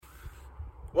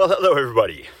Well, hello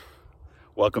everybody.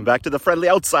 Welcome back to The Friendly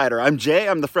Outsider. I'm Jay,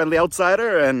 I'm The Friendly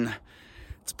Outsider, and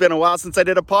it's been a while since I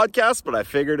did a podcast, but I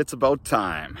figured it's about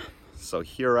time. So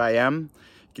here I am.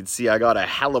 You can see I got a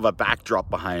hell of a backdrop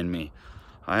behind me.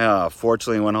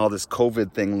 Fortunately, when all this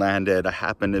COVID thing landed, I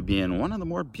happened to be in one of the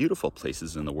more beautiful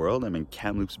places in the world. I'm in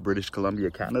Kamloops, British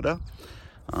Columbia, Canada.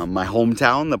 My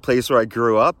hometown, the place where I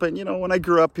grew up. And, when I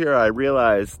grew up here, I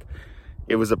realized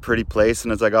it was a pretty place,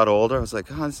 and as I got older, I was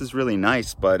like, oh, this is really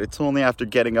nice, but it's only after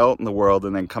getting out in the world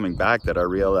and then coming back that I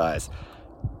realized,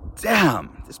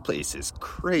 damn, this place is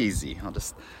crazy. I'll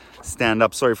just stand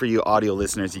up. Sorry for you audio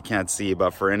listeners, you can't see,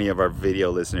 but for any of our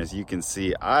video listeners, you can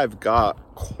see I've got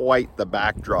quite the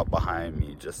backdrop behind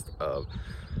me, just of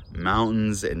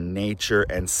mountains and nature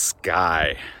and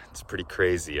sky. It's pretty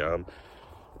crazy.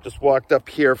 Just walked up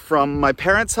here from my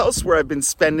parents' house where I've been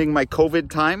spending my COVID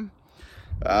time.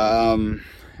 And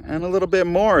a little bit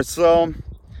more. So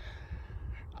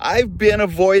I've been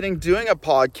avoiding doing a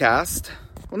podcast.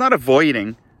 Well, not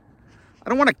avoiding. I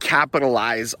don't want to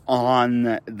capitalize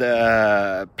on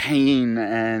the pain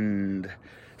and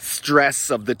stress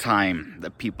of the time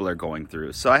that people are going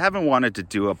through. So I haven't wanted to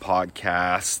do a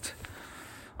podcast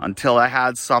until I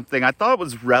had something I thought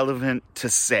was relevant to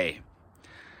say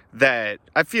that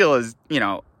I feel is,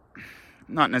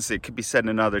 not necessarily, it could be said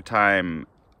another time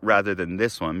rather than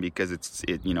this one, because it's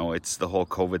the whole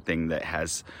COVID thing that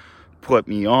has put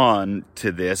me on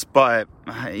to this. But,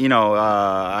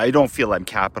 I don't feel I'm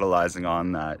capitalizing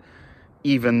on that,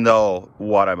 even though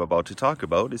what I'm about to talk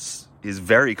about is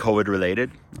very COVID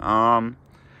related.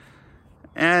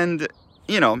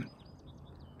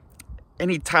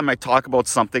 Anytime I talk about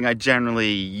something, I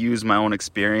generally use my own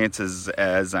experiences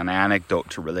as an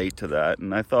anecdote to relate to that.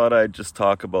 And I thought I'd just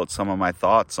talk about some of my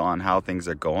thoughts on how things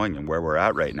are going and where we're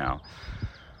at right now.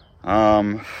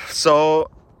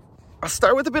 So I'll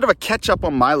start with a bit of a catch up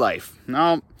on my life.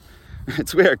 Now,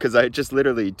 it's weird because I just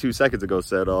literally 2 seconds ago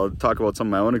said I'll talk about some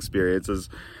of my own experiences.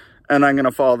 And I'm going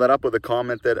to follow that up with a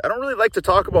comment that I don't really like to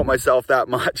talk about myself that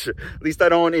much. At least I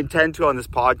don't intend to on this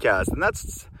podcast. And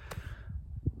that's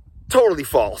totally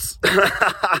false. But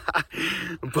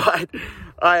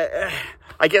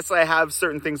I guess I have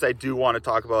certain things I do want to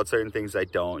talk about, certain things I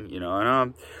don't,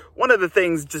 and one of the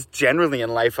things just generally in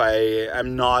life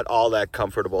I'm not all that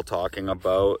comfortable talking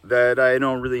about, that I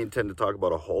don't really intend to talk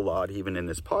about a whole lot, even in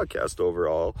this podcast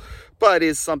overall, but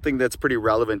is something that's pretty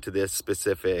relevant to this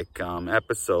specific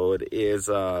episode, is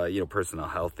personal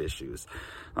health issues.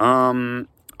 I'm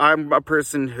a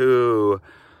person who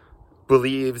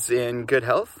believes in good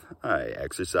health. I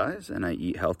exercise and I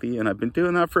eat healthy, and I've been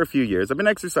doing that for a few years. I've been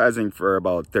exercising for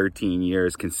about 13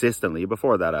 years consistently.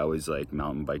 Before that, I always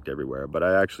mountain biked everywhere, but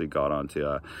I actually got onto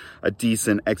a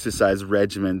decent exercise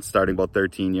regimen starting about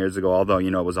 13 years ago, although,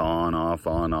 it was on,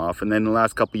 off. And then the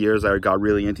last couple of years, I got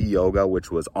really into yoga,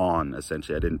 which was on,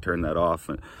 essentially. I didn't turn that off.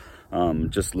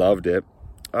 Just loved it.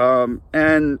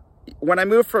 And when I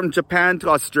moved from Japan to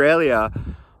Australia,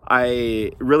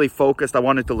 I really focused. I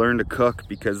wanted to learn to cook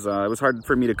because it was hard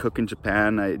for me to cook in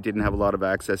Japan. I didn't have a lot of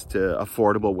access to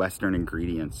affordable Western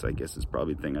ingredients, I guess is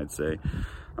probably the thing I'd say.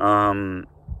 And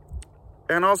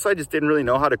also I just didn't really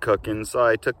know how to cook. And so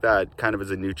I took that kind of as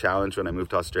a new challenge when I moved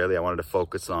to Australia. I wanted to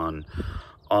focus on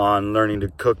learning to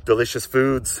cook delicious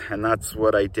foods. And that's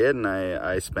what I did. And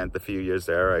I spent the few years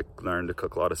there. I learned to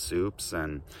cook a lot of soups,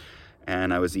 and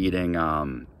I was eating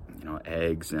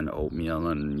eggs and oatmeal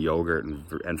and yogurt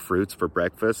and fruits for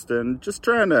breakfast, and just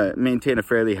trying to maintain a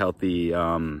fairly healthy,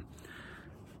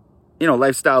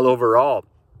 lifestyle overall,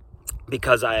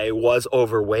 because I was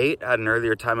overweight at an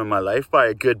earlier time in my life by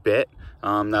a good bit.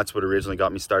 That's what originally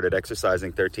got me started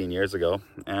exercising 13 years ago.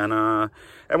 And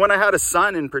when I had a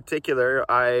son in particular,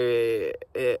 I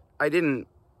didn't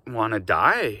want to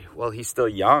die while he's still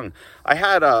young. I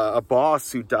had a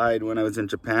boss who died when I was in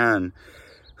Japan,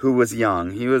 who was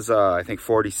young. He was, I think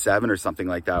 47 or something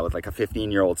like that, with a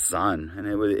 15-year-old son. And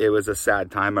it was a sad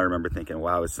time. I remember thinking,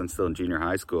 wow, his son's still in junior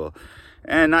high school.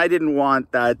 And I didn't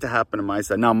want that to happen to my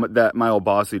son. Now, my old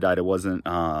boss who died, it wasn't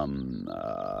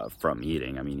from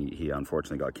eating. I mean, he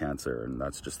unfortunately got cancer, and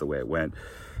that's just the way it went.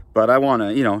 But I want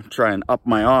to, try and up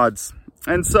my odds.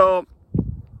 And so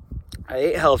I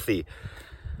ate healthy.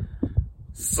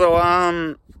 So,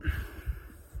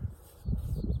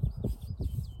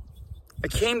 I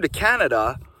came to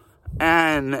Canada,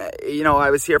 and,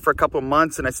 I was here for a couple of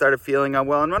months, and I started feeling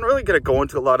unwell. I'm not really going to go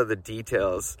into a lot of the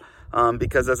details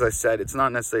because, as I said, it's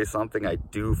not necessarily something I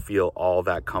do feel all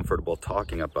that comfortable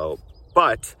talking about.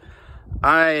 But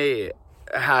I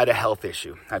had a health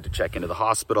issue. I had to check into the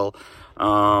hospital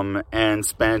and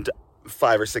spent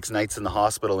 5 or 6 nights in the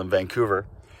hospital in Vancouver.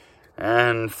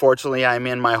 And fortunately, I'm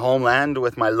in my homeland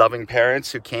with my loving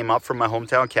parents who came up from my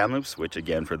hometown, Kamloops, which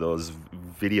again, for those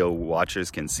video watchers,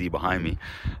 can see behind me.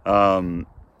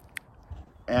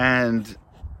 And,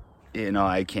 you know,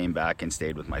 I came back and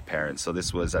stayed with my parents. So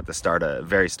this was at the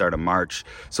very start of March.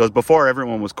 So it was before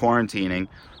everyone was quarantining.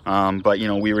 But, you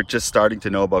know, we were just starting to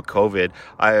know about COVID.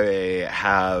 I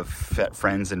have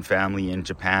friends and family in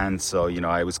Japan, so, you know,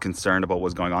 I was concerned about what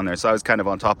was going on there. So I was kind of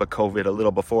on top of COVID a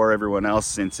little before everyone else,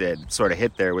 since it sort of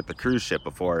hit there with the cruise ship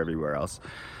before everywhere else.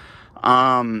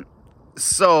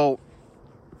 So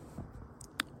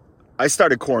I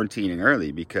started quarantining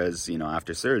early because, you know,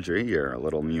 after surgery, you're a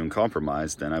little immune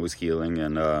compromised, and I was healing,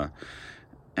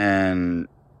 and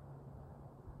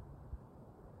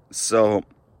so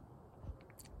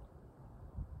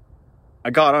I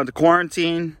got onto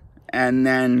quarantine, and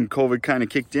then COVID kind of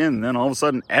kicked in. And then all of a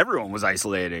sudden, everyone was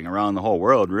isolating around the whole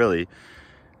world, really.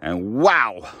 And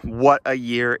wow, what a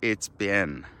year it's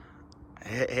been.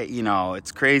 You know,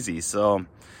 it's crazy. So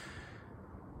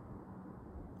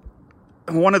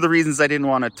one of the reasons I didn't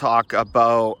want to talk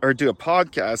about or do a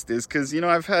podcast is because, you know,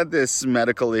 I've had this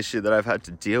medical issue that I've had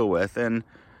to deal with, and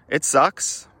it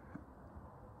sucks.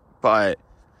 But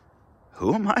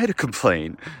who am I to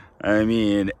complain? I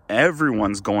mean,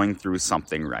 everyone's going through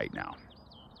something right now.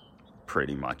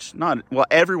 Pretty much.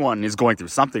 Everyone is going through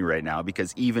something right now,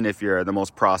 because even if you're the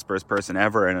most prosperous person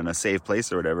ever and in a safe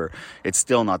place or whatever, it's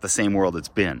still not the same world it's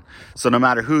been. So no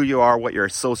matter who you are, what your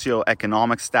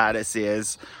socioeconomic status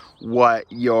is, what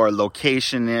your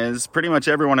location is, pretty much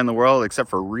everyone in the world, except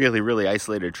for really, really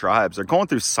isolated tribes, are going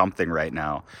through something right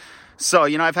now. So,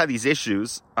 you know, I've had these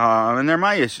issues, and they're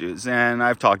my issues, and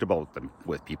I've talked about them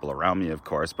with people around me, of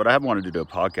course, but I haven't wanted to do a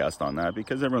podcast on that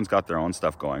because everyone's got their own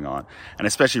stuff going on. And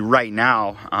especially right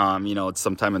now, you know, it's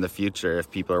sometime in the future,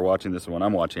 if people are watching this when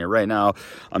I'm watching it right now,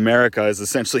 America is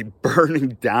essentially burning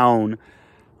down.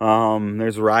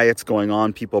 There's riots going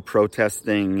on, people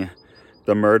protesting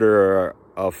the murder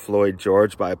of Floyd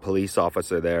George by a police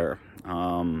officer there.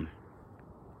 And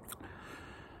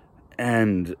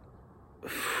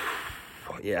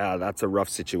yeah, that's a rough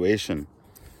situation.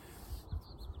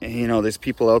 And, you know, there's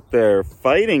people out there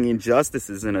fighting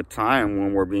injustices in a time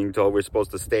when we're being told we're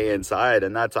supposed to stay inside.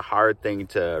 And that's a hard thing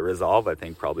to resolve, I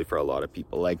think, probably for a lot of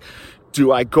people. Like,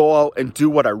 do I go out and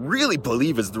do what I really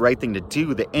believe is the right thing to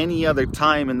do that any other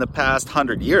time in the past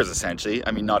 100 years, essentially? I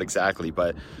mean, not exactly,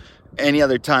 but any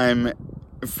other time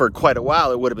for quite a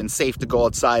while, it would have been safe to go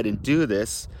outside and do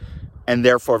this, and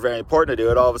therefore very important to do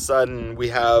it. All of a sudden, we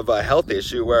have a health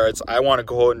issue where it's, I want to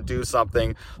go out and do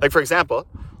something. Like, for example,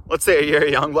 let's say you're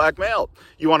a young black male.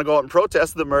 You want to go out and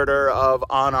protest the murder of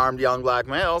unarmed young black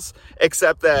males,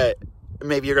 except that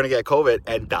maybe you're going to get COVID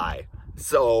and die.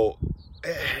 So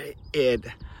it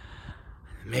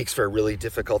makes for a really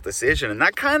difficult decision. And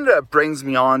that kind of brings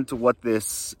me on to what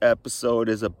this episode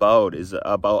is about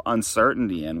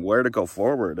uncertainty and where to go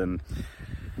forward. And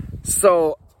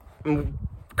so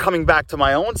coming back to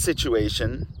my own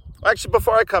situation, actually,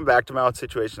 before I come back to my own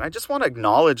situation, I just want to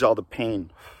acknowledge all the pain,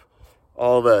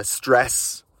 all the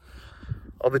stress,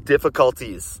 all the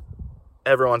difficulties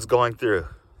everyone's going through.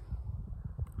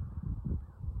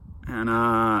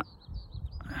 And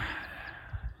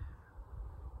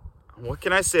what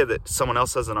can I say that someone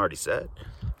else hasn't already said?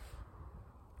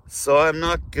 So I'm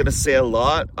not going to say a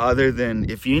lot other than,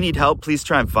 if you need help, please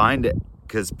try and find it.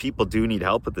 Because people do need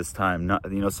help at this time. Not,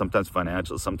 you know, sometimes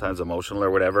financial, sometimes emotional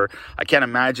or whatever. I can't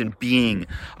imagine being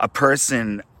a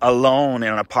person alone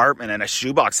in an apartment in a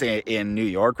shoebox in New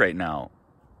York right now,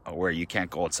 where you can't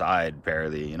go outside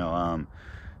barely, you know.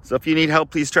 So if you need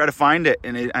help, please try to find it.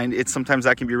 And it sometimes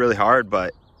that can be really hard,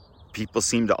 but people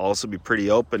seem to also be pretty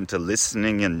open to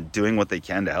listening and doing what they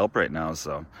can to help right now.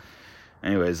 So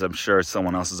anyways, I'm sure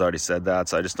someone else has already said that,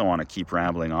 so I just don't want to keep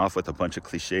rambling off with a bunch of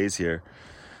cliches here.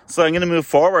 So I'm going to move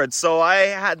forward. So I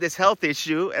had this health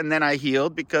issue, and then I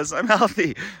healed because I'm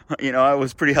healthy. You know, I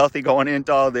was pretty healthy going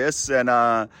into all this, and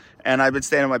I've been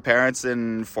staying with my parents,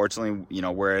 and fortunately, you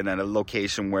know, we're in a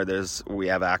location where we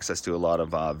have access to a lot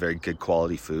of very good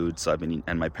quality food. So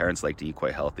and my parents like to eat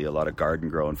quite healthy, a lot of garden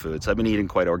grown food. So I've been eating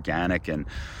quite organic and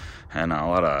a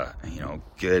lot of, you know,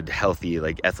 good, healthy,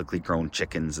 like ethically grown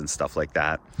chickens and stuff like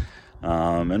that.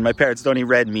 And my parents don't eat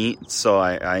red meat, so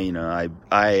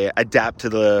I adapt to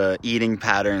the eating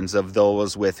patterns of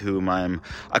those with whom I'm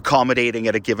accommodating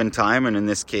at a given time. And in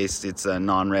this case, it's a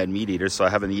non-red meat eater, so I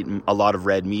haven't eaten a lot of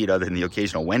red meat other than the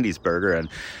occasional Wendy's burger. And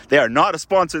they are not a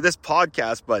sponsor of this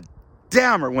podcast, but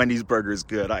damn, are Wendy's burgers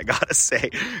good, I gotta say.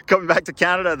 Coming back to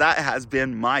Canada, that has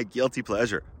been my guilty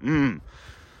pleasure.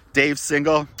 Dave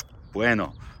Single,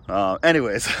 bueno.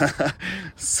 Anyways,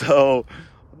 so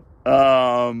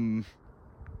I'm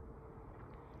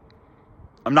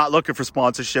not looking for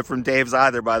sponsorship from Dave's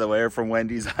either, by the way, or from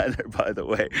Wendy's either, by the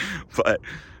way. But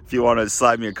if you want to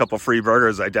slide me a couple free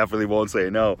burgers, I definitely won't say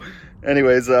no.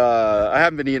 Anyways, I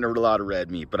haven't been eating a lot of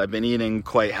red meat, but I've been eating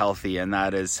quite healthy, and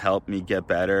that has helped me get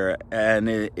better, and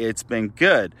it's been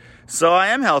good. So I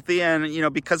am healthy,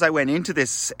 and, because I went into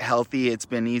this healthy, it's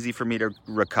been easy for me to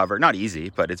recover. Not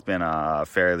easy, but it's been a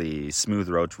fairly smooth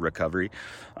road to recovery.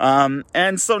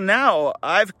 And so now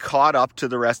I've caught up to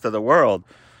the rest of the world.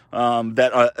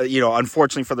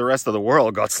 Unfortunately for the rest of the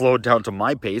world, got slowed down to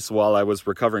my pace while I was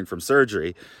recovering from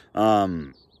surgery.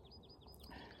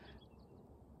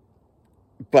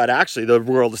 But actually, the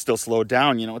world is still slowed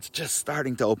down. It's just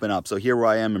starting to open up. So here where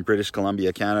I am in British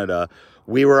Columbia, Canada,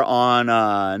 we were on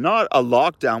not a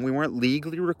lockdown. We weren't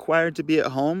legally required to be at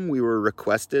home. We were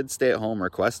requested, stay-at-home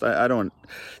request. I don't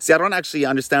actually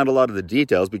understand a lot of the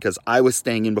details because I was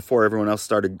staying in before everyone else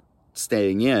started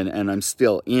staying in, and I'm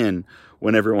still in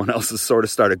when everyone else has sort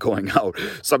of started going out.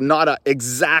 So I'm not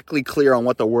exactly clear on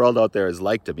what the world out there is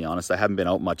like, to be honest. I haven't been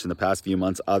out much in the past few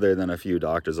months other than a few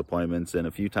doctor's appointments and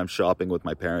a few times shopping with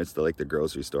my parents to the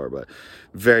grocery store, but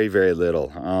very, very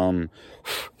little. I'm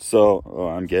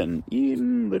getting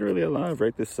eaten literally alive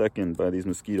right this second by these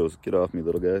mosquitoes. Get off me,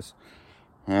 little guys.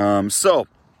 So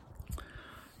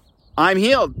I'm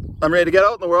healed. I'm ready to get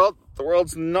out in the world. The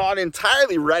world's not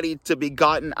entirely ready to be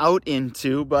gotten out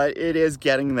into, but it is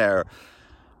getting there.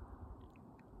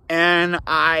 And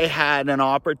I had an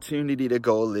opportunity to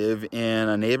go live in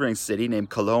a neighboring city named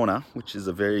Kelowna, which is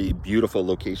a very beautiful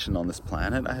location on this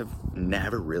planet. I have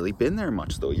never really been there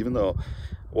much, though, even though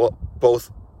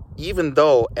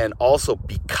and also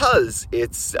because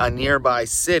it's a nearby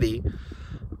city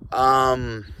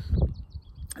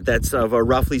that's of a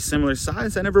roughly similar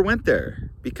size. I never went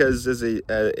there because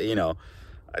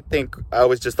I think I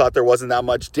always just thought there wasn't that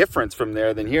much difference from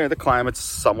there than here. The climate's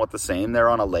somewhat the same. They're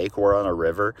on a lake, we're on a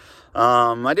river.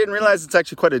 I didn't realize it's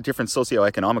actually quite a different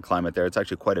socioeconomic climate there. It's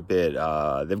actually quite a bit.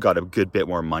 They've got a good bit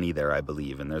more money there, I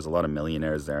believe, and there's a lot of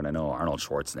millionaires there. And I know Arnold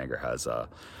Schwarzenegger has a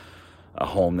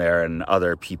home there, and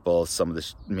other people, some of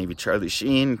the maybe Charlie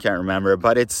Sheen, can't remember,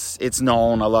 but it's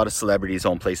known. A lot of celebrities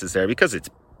own places there because it's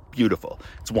beautiful.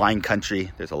 It's wine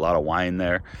country. There's a lot of wine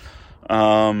there.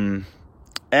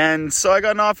 And so I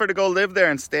got an offer to go live there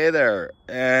and stay there.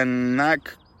 And that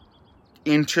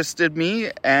interested me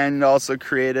and also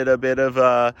created a bit of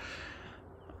a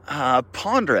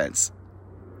ponderance.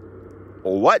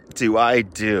 What do I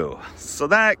do? So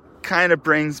that kind of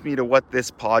brings me to what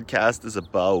this podcast is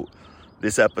about,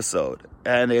 this episode.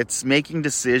 And it's making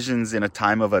decisions in a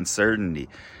time of uncertainty.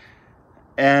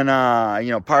 And,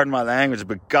 pardon my language,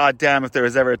 but goddamn, if there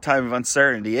was ever a time of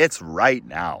uncertainty, it's right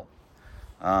now.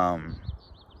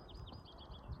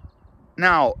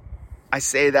 Now, I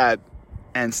say that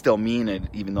and still mean it,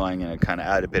 even though I'm going to kind of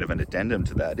add a bit of an addendum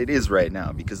to that. It is right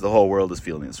now because the whole world is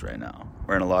feeling this right now.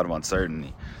 We're in a lot of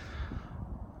uncertainty.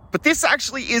 But this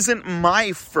actually isn't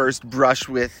my first brush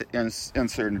with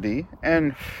uncertainty,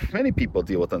 and many people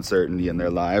deal with uncertainty in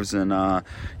their lives, and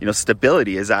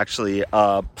stability is actually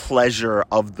a pleasure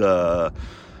of the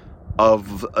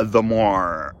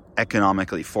more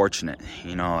economically fortunate.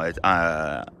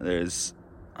 There's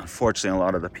unfortunately a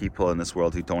lot of the people in this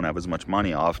world who don't have as much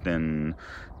money often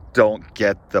don't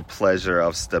get the pleasure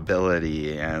of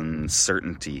stability and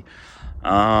certainty.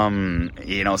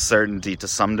 Certainty to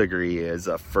some degree is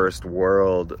a first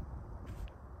world,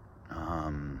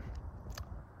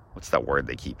 what's that word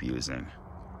they keep using?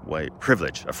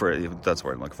 Privilege. That's the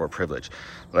word I'm looking for, privilege.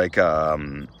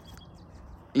 And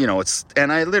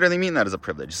I literally mean that as a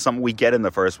privilege. Something we get in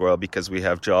the first world because we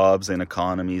have jobs and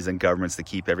economies and governments that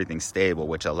keep everything stable,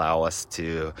 which allow us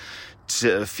to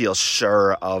feel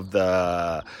sure of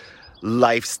the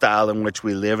lifestyle in which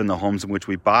we live and the homes in which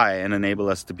we buy, and enable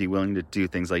us to be willing to do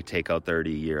things like take out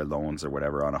 30-year loans or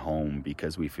whatever on a home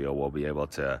because we feel we'll be able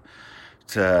to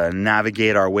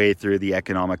navigate our way through the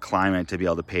economic climate to be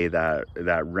able to pay that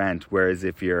rent. Whereas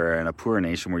if you're in a poor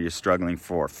nation where you're struggling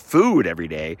for food every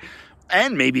day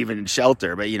and maybe even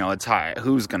shelter, but it's high.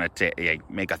 Who's going to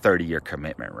make a 30-year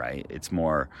commitment, right? It's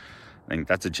more, I think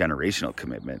that's a generational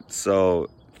commitment. So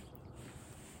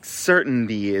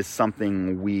certainty is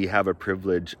something we have a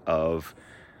privilege of,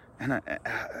 and I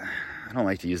don't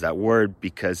like to use that word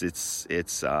because it's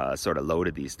sort of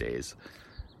loaded these days,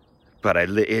 but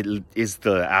it is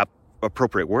the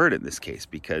appropriate word in this case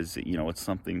because it's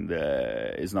something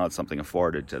that is not something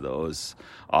afforded to those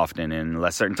often in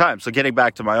less certain times. So getting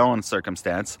back to my own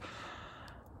circumstance,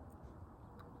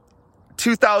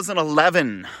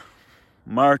 2011,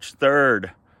 March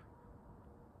 3rd,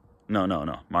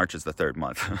 No. March is the third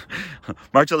month.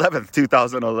 March 11th,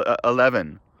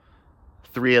 2011.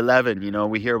 3/11,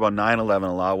 we hear about 9/11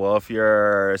 a lot. Well, if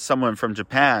you're someone from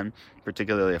Japan,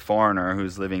 particularly a foreigner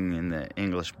who's living in the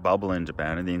English bubble in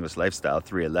Japan, in the English lifestyle,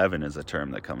 3/11 is a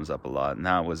term that comes up a lot. And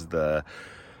that was the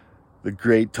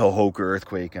Great Tohoku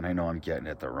earthquake. And I know I'm getting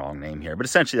it the wrong name here, but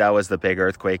essentially that was the big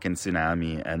earthquake and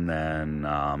tsunami and then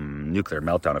nuclear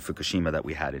meltdown of Fukushima that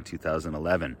we had in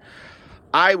 2011.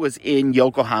 I was in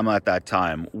Yokohama at that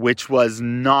time, which was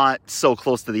not so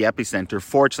close to the epicenter,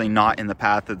 fortunately not in the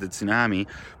path of the tsunami,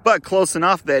 but close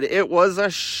enough that it was a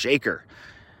shaker.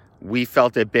 We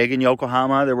felt it big in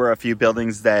Yokohama. There were a few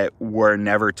buildings that were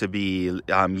never to be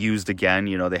used again.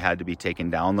 They had to be taken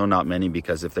down, though not many,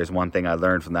 because if there's one thing I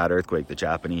learned from that earthquake, the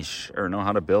Japanese sure know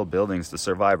how to build buildings to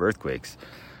survive earthquakes.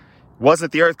 It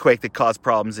wasn't the earthquake that caused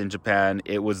problems in Japan.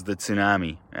 It was the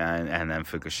tsunami and then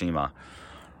Fukushima.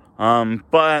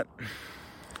 But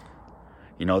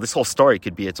this whole story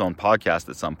could be its own podcast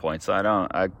at some point. So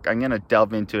I'm going to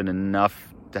delve into it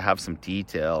enough to have some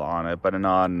detail on it, but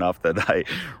not enough that I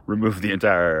remove the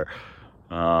entire,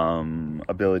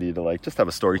 ability to just have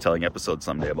a storytelling episode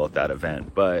someday about that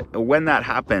event. But when that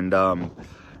happened, I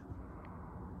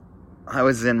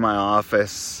was in my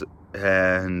office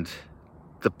and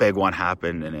the big one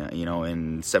happened. And,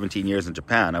 in 17 years in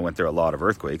Japan, I went through a lot of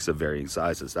earthquakes of varying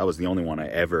sizes. That was the only one I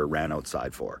ever ran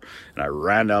outside for. And I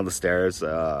ran down the stairs,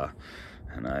 and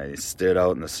I stood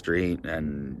out in the street,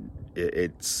 and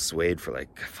it swayed for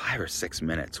 5 or 6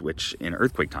 minutes, which in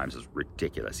earthquake times is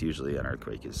ridiculous. Usually an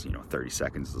earthquake is, 30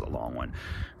 seconds is a long one.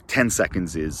 10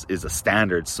 seconds is a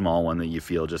standard small one that you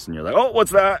feel just, and you're like, oh,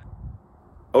 what's that?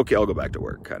 Okay, I'll go back to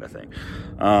work kind of thing.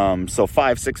 So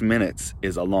 5-6 minutes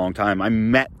is a long time. I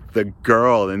met the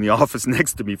girl in the office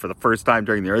next to me for the first time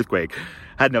during the earthquake.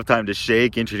 Had enough time to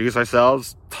shake, introduce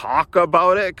ourselves, talk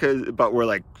about it, but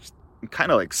we're kind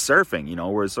of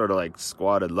surfing, we're sort of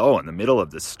squatted low in the middle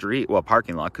of the street,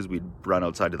 parking lot, because we'd run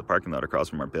outside to the parking lot across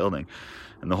from our building,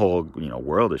 and the whole,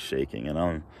 world is shaking,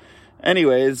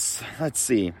 Anyways, let's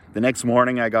see. The next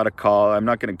morning I got a call. I'm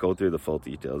not going to go through the full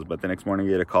details, but the next morning I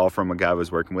get a call from a guy I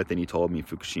was working with, and he told me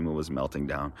Fukushima was melting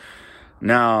down.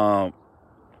 Now,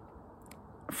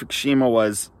 Fukushima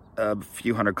was a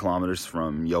few hundred kilometers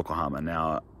from Yokohama.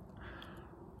 Now,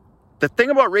 the thing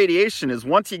about radiation is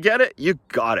once you get it, you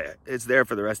got it. It's there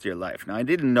for the rest of your life. Now, I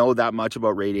didn't know that much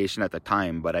about radiation at the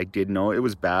time, but I did know it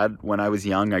was bad. When I was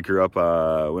young, I grew up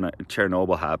when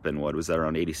Chernobyl happened. What was that,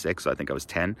 around 86? So I think I was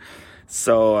 10.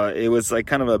 So it was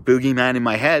kind of a boogeyman in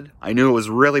my head. I knew it was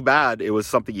really bad. It was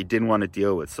something you didn't want to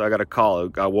deal with. So I got a call. I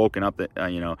got woken up at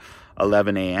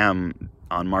 11 a.m.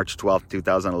 on March 12th,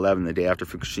 2011, the day after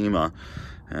Fukushima.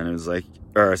 And it was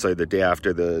the day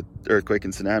after the earthquake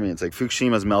and tsunami. It's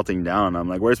Fukushima's melting down. I'm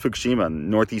like, where's Fukushima?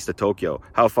 Northeast of Tokyo.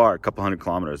 How far? A couple hundred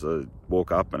kilometers. I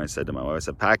woke up and I said to my wife, I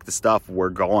said, pack the stuff. We're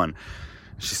going.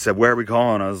 She said, where are we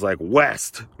going? I was like,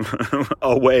 west.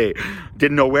 Away.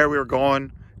 Didn't know where we were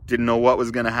going. Didn't know what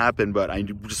was going to happen, but I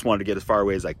just wanted to get as far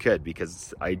away as I could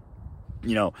because we'll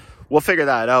figure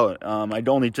that out. I'd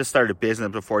only just started a business,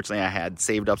 but fortunately I had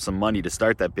saved up some money to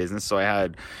start that business. So I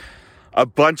had a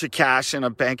bunch of cash in a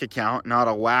bank account, not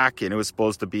a whack, and it was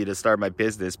supposed to be to start my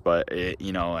business, but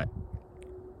in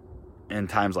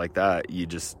times like that, you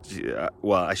just,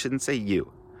 I shouldn't say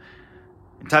you.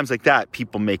 In times like that,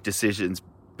 people make decisions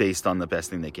based on the best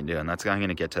thing they can do, and I'm going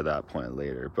to get to that point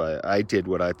later, but I did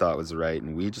what I thought was right,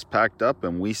 and we just packed up,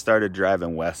 and we started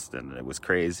driving west, and it was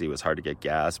crazy. It was hard to get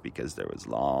gas because there was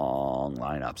long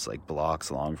lineups, blocks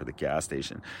long for the gas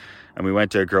station, and we went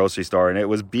to a grocery store, and it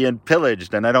was being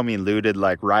pillaged, and I don't mean looted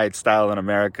like riot style in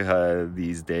America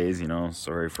these days,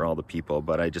 sorry for all the people,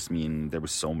 but I just mean there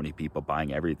was so many people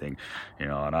buying everything,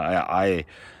 and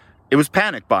it was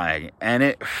panic buying,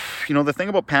 and the thing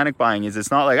about panic buying is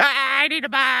it's not I need to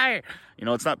buy,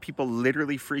 it's not people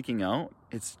literally freaking out.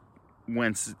 It's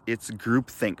when it's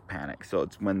groupthink panic. So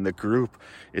it's when the group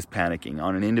is panicking.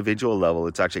 On an individual level,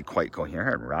 it's actually quite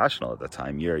coherent and rational at the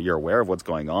time. You're aware of what's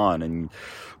going on,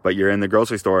 but you're in the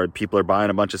grocery store and people are buying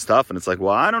a bunch of stuff, and it's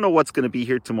I don't know what's going to be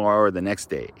here tomorrow or the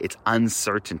next day. It's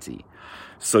uncertainty.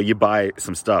 So you buy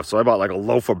some stuff. So I bought a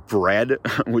loaf of bread,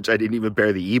 which I didn't even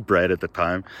barely eat bread at the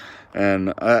time.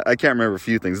 And I can't remember a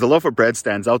few things. The loaf of bread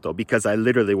stands out though, because I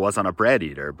literally wasn't a bread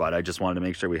eater, but I just wanted to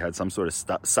make sure we had some sort of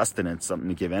sustenance, something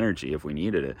to give energy if we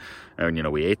needed it.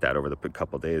 And, we ate that over the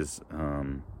couple of days,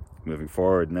 moving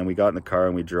forward. And then we got in the car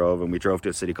and we drove to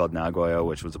a city called Nagoya,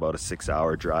 which was about a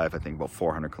 6-hour drive, I think about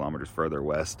 400 kilometers further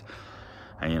west.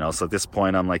 And, so at this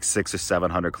point, I'm 600 or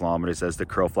 700 kilometers as the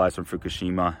crow flies from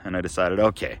Fukushima. And I decided,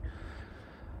 okay,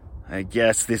 I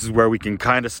guess this is where we can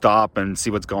kind of stop and see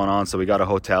what's going on. So we got a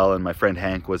hotel, and my friend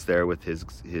Hank was there with his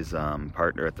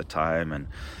partner at the time, and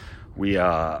we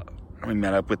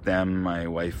met up with them, my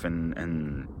wife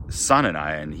and son and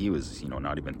I, and he was,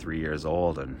 not even 3 years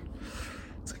old, and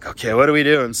it's like, okay, what do we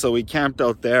do? And so we camped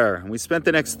out there, and we spent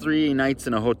the next 3 nights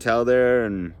in a hotel there,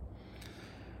 and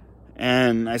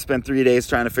I spent 3 days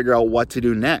trying to figure out what to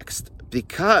do next,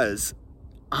 because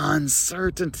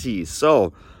uncertainty.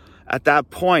 So at that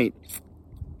point,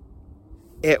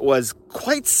 it was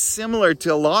quite similar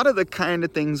to a lot of the kind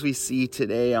of things we see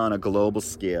today on a global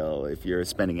scale, if you're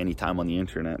spending any time on the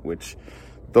internet, which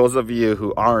those of you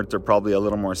who aren't are probably a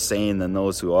little more sane than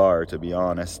those who are, to be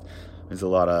honest. There's a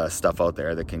lot of stuff out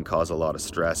there that can cause a lot of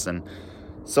stress. And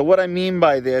so what I mean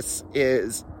by this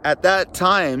is, at that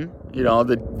time,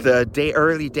 the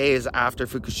early days after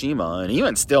Fukushima, and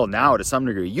even still now to some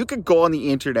degree, you could go on the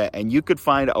internet and you could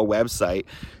find a website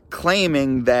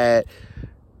claiming that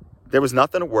there was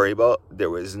nothing to worry about. There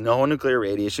was no nuclear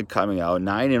radiation coming out.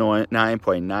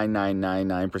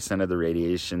 99.9999% of the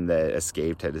radiation that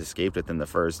escaped had escaped within the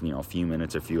first, few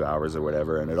minutes or few hours or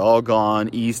whatever. And it all gone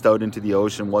east out into the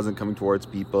ocean, wasn't coming towards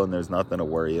people, and there's nothing to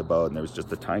worry about. And there was just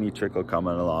a tiny trickle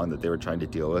coming along that they were trying to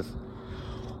deal with.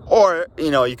 Or,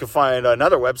 you could find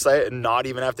another website and not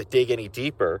even have to dig any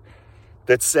deeper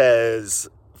that says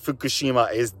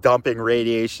Fukushima is dumping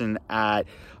radiation at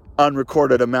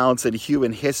unrecorded amounts in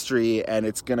human history, and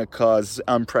it's going to cause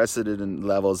unprecedented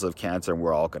levels of cancer, and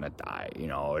we're all going to die,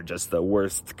 just the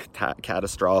worst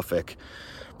catastrophic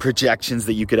projections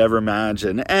that you could ever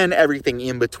imagine, and everything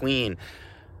in between.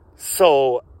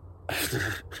 So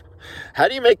how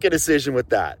do you make a decision with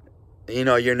that?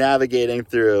 You're navigating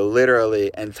through literally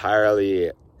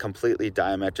entirely completely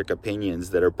diametric opinions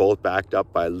that are both backed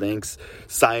up by links,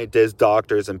 scientists,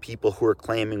 doctors, and people who are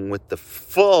claiming with the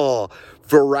full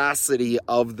veracity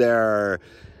of their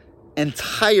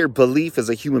entire belief as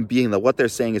a human being that what they're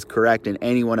saying is correct and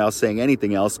anyone else saying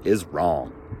anything else is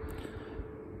wrong.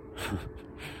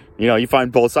 You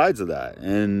find both sides of that.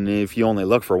 And if you only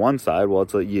look for one side, well,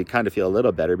 you kind of feel a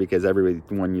little better because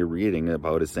everyone you're reading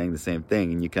about is saying the same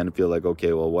thing. And you kind of feel like,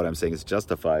 okay, well, what I'm saying is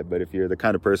justified. But if you're the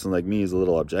kind of person like me who's a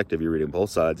little objective, you're reading both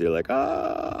sides, you're like,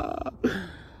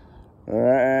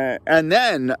 And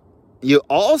then you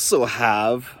also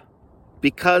have,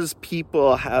 because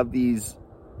people have these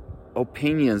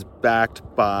opinions backed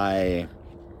by,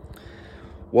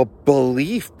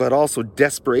 belief, but also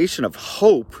desperation of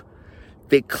hope,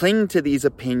 they cling to these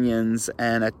opinions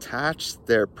and attach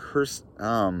their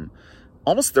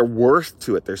almost their worth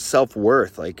to it, their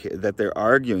self-worth, like that they're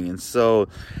arguing. And so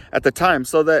at the time,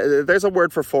 there's a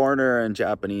word for foreigner in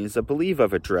Japanese. I believe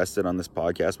I've addressed it on this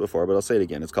podcast before, but I'll say it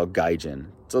again. It's called gaijin.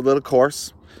 It's a little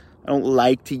coarse. I don't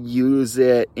like to use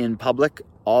it in public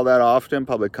all that often,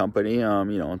 public company.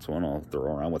 It's one I'll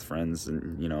throw around with friends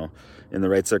and, in the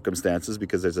right circumstances,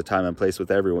 because there's a time and place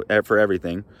for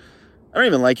everything. I don't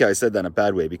even like how I said that in a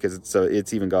bad way, because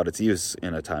it's even got its use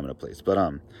in a time and a place. But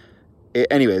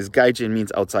anyways, gaijin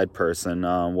means outside person.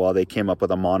 They came up with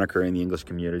a moniker in the English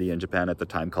community in Japan at the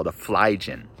time called a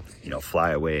flyjin,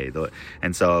 fly away.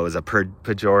 And so it was a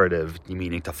pejorative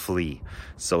meaning to flee.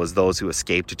 So it was those who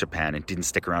escaped to Japan and didn't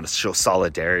stick around to show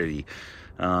solidarity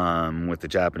with the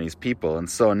Japanese people. And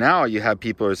so now you have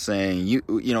people who are saying,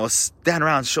 stand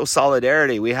around, show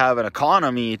solidarity. We have an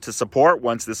economy to support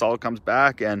once this all comes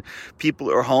back, and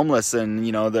people are homeless, and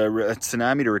the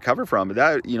tsunami to recover from. But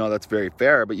that, that's very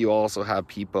fair. But you also have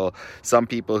some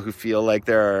people who feel like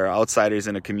there are outsiders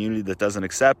in a community that doesn't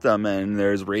accept them, and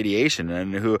there's radiation,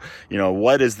 and who,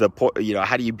 what is the point?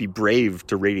 How do you be brave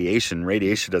to radiation?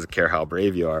 Radiation doesn't care how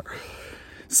brave you are.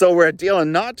 So we're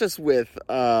dealing not just with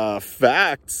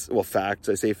facts. Well, facts.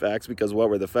 I say facts because what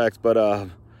were the facts? But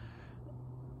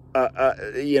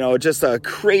just a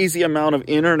crazy amount of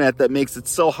internet that makes it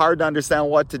so hard to understand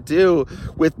what to do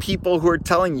with people who are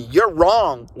telling you you're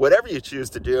wrong, whatever you choose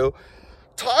to do.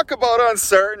 Talk about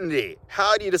uncertainty.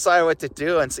 How do you decide what to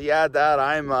do? And so you add that.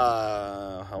 I'm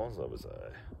how old was I?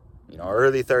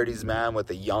 Early 30s man with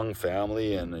a young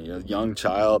family and a young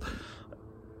child.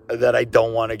 That I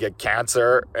don't want to get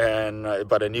cancer,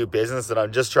 but a new business that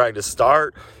I'm just trying to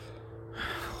start.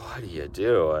 What do you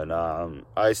do? And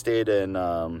I stayed in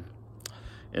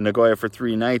Nagoya for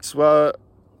 3 nights. Well,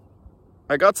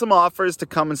 I got some offers to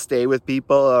come and stay with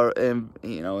people in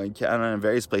Canada and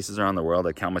various places around the world.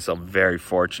 I count myself very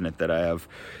fortunate that I have,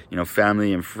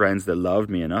 family and friends that loved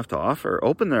me enough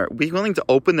to be willing to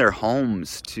open their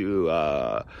homes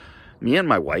to me and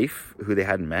my wife, who they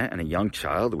hadn't met, and a young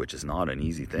child, which is not an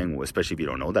easy thing, especially if you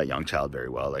don't know that young child very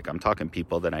well. Like, I'm talking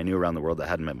people that I knew around the world that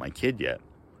hadn't met my kid yet.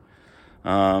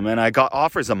 And I got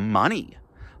offers of money,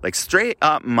 like straight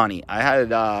up money. I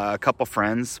had a couple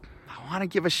friends. I want to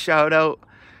give a shout out.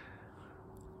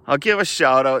 I'll give a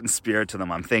shout out in spirit to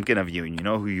them. I'm thinking of you, and you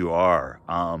know who you are.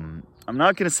 I'm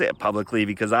not going to say it publicly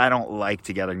because I don't like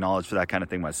to get acknowledged for that kind of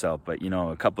thing myself. But,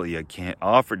 a couple of you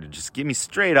offered to just give me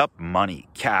straight up money,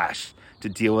 cash, to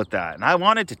deal with that. And I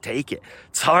wanted to take it.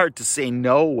 It's hard to say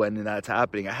no when that's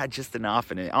happening. I had just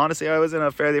enough. And honestly, I was in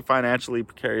a fairly financially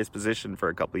precarious position for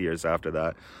a couple of years after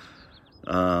that.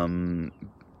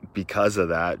 Because of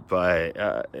that.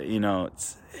 But,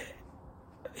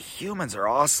 humans are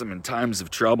awesome in times of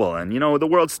trouble. And, the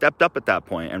world stepped up at that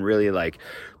point and really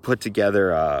put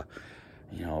together,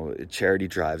 charity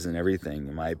drives and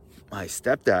everything. My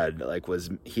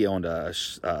stepdad, he owned a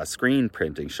screen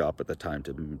printing shop at the time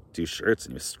to do shirts,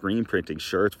 and he was screen printing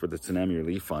shirts for the Tsunami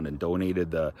Relief Fund and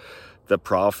donated the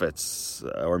profits,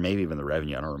 or maybe even the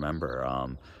revenue, I don't remember,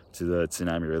 to the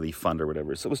Tsunami Relief Fund or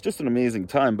whatever. So it was just an amazing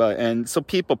time. And so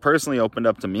people personally opened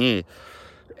up to me.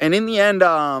 And in the end,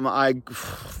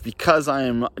 because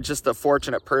I'm just a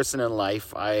fortunate person in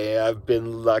life, I've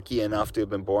been lucky enough to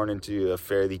have been born into a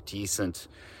fairly decent,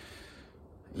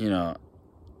 not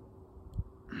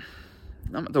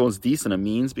the most decent of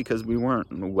means, because we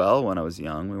weren't well when I was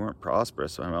young. We weren't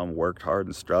prosperous. My mom worked hard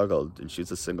and struggled, and she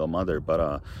was a single mother,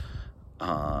 but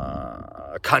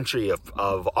a country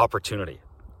of opportunity.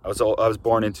 I was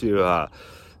born into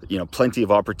plenty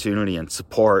of opportunity and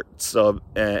support,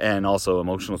 and also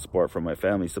emotional support from my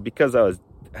family. So because I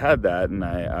had that, and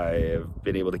I have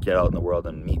been able to get out in the world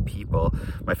and meet people,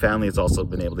 my family has also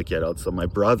been able to get out. So my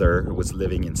brother was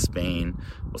living in Spain,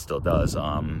 well, still does,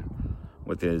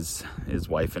 with his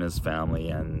wife and his family,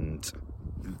 and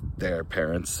their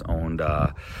parents owned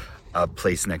a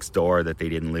place next door that they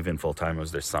didn't live in full time. It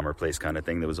was their summer place kind of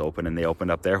thing that was open, and they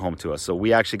opened up their home to us. So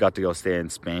we actually got to go stay in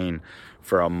Spain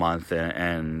for a month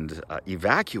and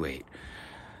evacuate.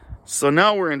 So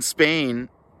now we're in Spain.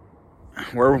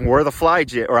 We're the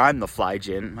fly-jin, or I'm the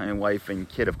fly-jin. My wife and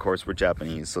kid, of course, were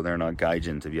Japanese, so they're not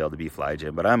gaijin to be able to be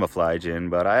fly-jin. But I'm a fly-jin,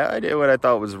 but I did what I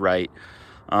thought was right.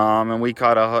 And we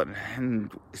caught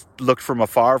and looked from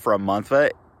afar for a month.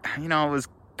 But, it was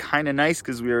kind of nice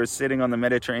because we were sitting on the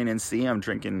Mediterranean Sea. I'm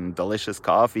drinking delicious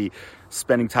coffee,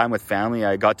 spending time with family.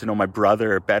 I got to know my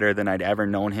brother better than I'd ever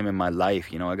known him in my life.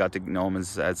 I got to know him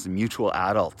as mutual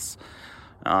adults.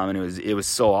 And it was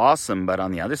so awesome. But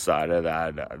on the other side of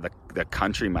that, the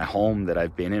country, my home that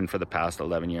I've been in for the past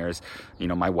 11 years,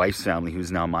 my wife's family,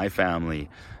 who's now my family,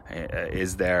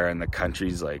 is there, and the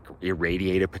country's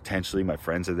irradiated potentially. My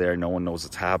friends are there. No one knows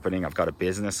what's happening. I've got a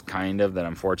business that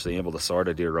I'm fortunately able to sort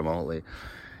of do remotely.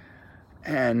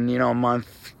 And,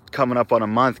 coming up on a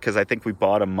month, because I think we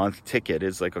bought a month ticket.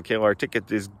 It's okay, well, our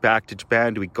ticket is back to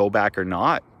Japan. Do we go back or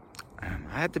not? And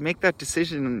I had to make that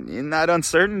decision in that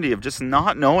uncertainty of just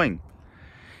not knowing.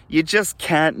 You just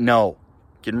can't know.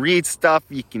 You can read stuff.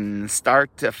 You can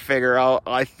start to figure out,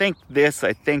 I think this,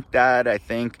 I think that, I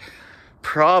think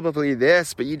probably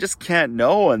this, but you just can't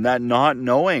know. And that not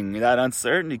knowing, that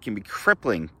uncertainty can be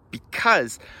crippling,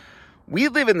 because we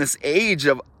live in this age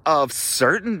of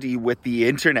certainty with the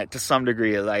internet to some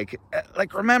degree.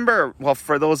 Remember, well,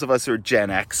 for those of us who are Gen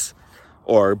X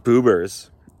or boomers,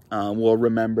 will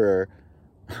remember,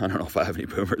 I don't know if I have any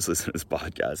boomers listening to this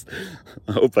podcast.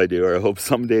 I hope I do, or I hope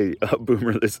someday a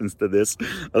boomer listens to this.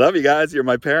 I love you guys. You're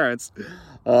my parents.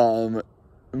 For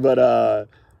those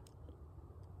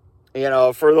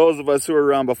of us who were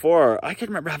around before, I can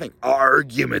remember having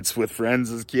arguments with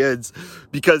friends as kids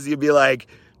because you'd be like,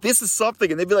 this is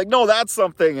something, and they'd be like, no, that's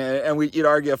something, and you'd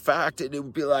argue a fact, and it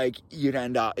would be you'd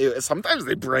end up, sometimes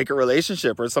they'd break a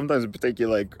relationship, or sometimes it would take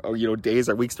you days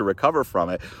or weeks to recover from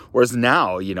it. Whereas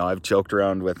now, I've joked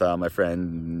around with my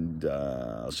friend,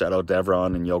 shout out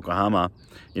Devron in Yokohama.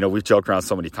 We've joked around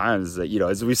so many times that,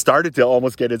 as we started to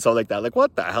almost get into something like that,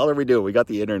 what the hell are we doing? We got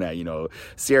the internet,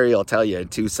 Siri will tell you in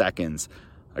 2 seconds.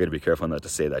 I gotta be careful not to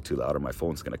say that too loud, or my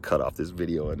phone's gonna cut off this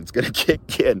video and it's gonna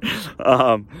kick in.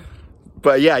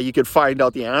 But yeah, you could find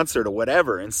out the answer to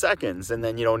whatever in seconds, and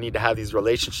then you don't need to have these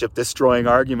relationship-destroying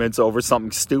arguments over something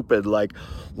stupid like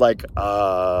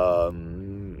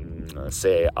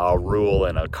say a rule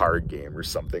in a card game or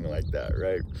something like that,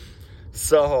 right?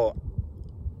 So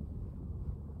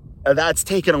that's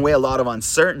taken away a lot of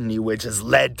uncertainty, which has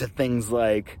led to things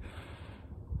like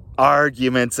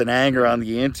arguments and anger on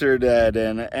the internet,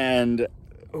 and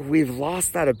we've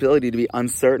lost that ability to be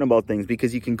uncertain about things,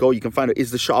 because you can find out,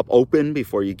 is the shop open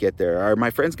before you get there? Are my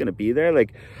friends going to be there? I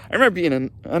remember being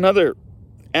another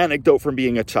anecdote from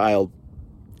being a child.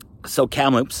 So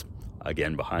Kamloops,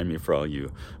 again, behind me for all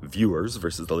you viewers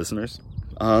versus the listeners.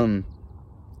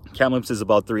 Kamloops is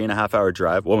about 3.5 hour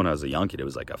drive. Well, when I was a young kid, it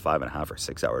was like a 5.5 or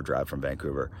 6 hour drive from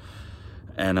Vancouver.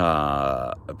 And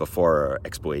before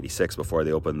Expo 86, before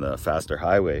they opened the faster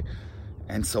highway.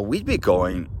 And so we'd be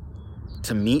going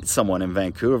to meet someone in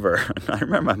Vancouver. I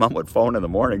remember my mom would phone in the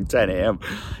morning, 10 a.m.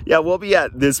 Yeah, we'll be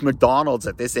at this McDonald's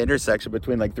at this intersection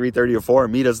between like 3:30 or 4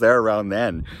 and meet us there around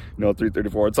then.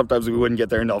 3:34. And sometimes we wouldn't get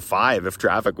there until 5 if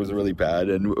traffic was really bad.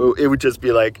 And it would just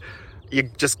be like, you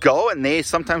just go, and they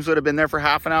sometimes would have been there for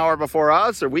half an hour before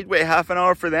us, or we'd wait half an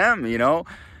hour for them,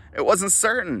 It wasn't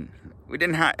certain. We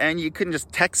didn't have, and you couldn't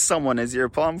just text someone as you're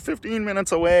 15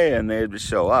 minutes away and they'd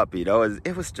show up,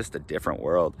 It was just a different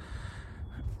world.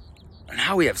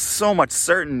 Now we have so much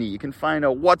certainty. You can find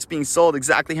out what's being sold,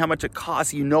 exactly how much it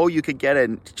costs. You could get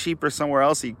it cheaper somewhere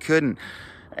else you couldn't.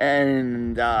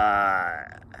 And,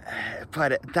 but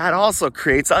that also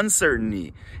creates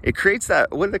uncertainty. It creates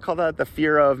that, what do they call that? The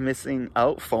fear of missing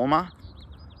out, FOMA?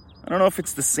 I don't know if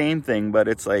it's the same thing, but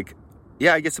it's like,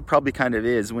 yeah, I guess it probably kind of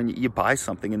is when you buy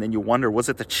something and then you wonder, was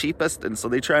it the cheapest? And so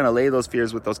they try and allay those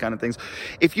fears with those kind of things.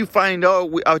 If you find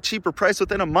a cheaper price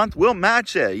within a month, we'll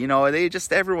match it.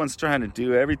 Everyone's trying to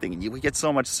do everything, and we get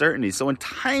so much certainty. So in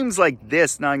times like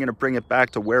this, now I'm going to bring it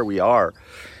back to where we are.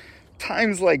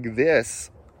 Times like this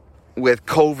with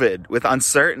COVID, with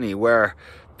uncertainty, where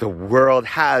the world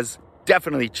has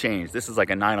definitely changed. This is like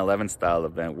a 9/11 style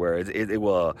event where it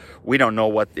will, we don't know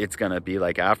what it's going to be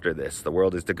like after this. The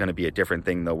world is going to be a different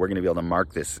thing, though. We're going to be able to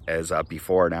mark this as a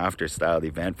before and after style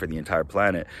event for the entire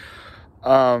planet. We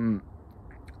don't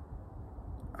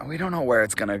know where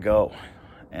it's going to go,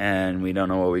 and we don't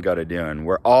know what we got to do. And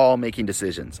we're all making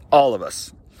decisions. All of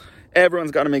us.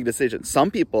 Everyone's got to make decisions.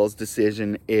 Some people's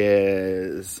decision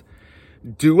is,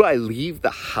 do I leave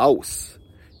the house?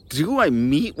 Do I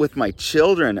meet with my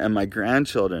children and my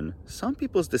grandchildren? Some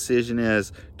people's decision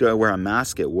is, do I wear a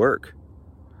mask at work?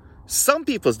 Some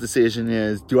people's decision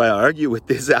is, do I argue with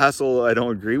this asshole I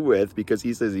don't agree with because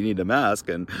he says you need a mask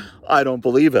and I don't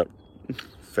believe it?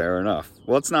 Fair enough.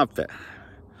 Well, it's not fair.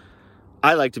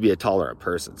 I like to be a tolerant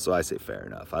person, so I say fair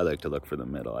enough. I like to look for the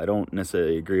middle. I don't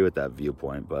necessarily agree with that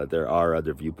viewpoint, but there are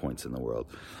other viewpoints in the world.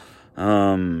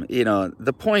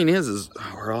 The point is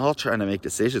we're all trying to make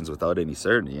decisions without any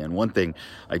certainty. And one thing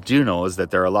I do know is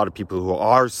that there are a lot of people who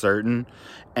are certain,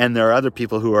 and there are other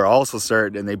people who are also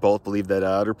certain, and they both believe that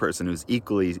other person who's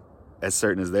equally as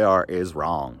certain as they are is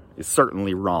wrong. Is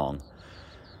certainly wrong.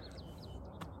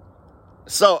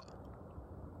 So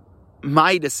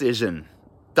my decision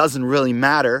doesn't really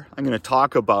matter. I'm going to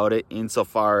talk about it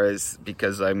insofar as,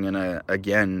 because I'm going to,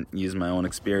 again, use my own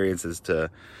experiences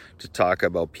to talk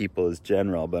about people as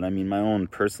general. But I mean, my own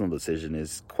personal decision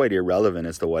is quite irrelevant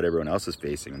as to what everyone else is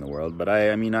facing in the world. But I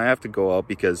have to go out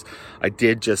because I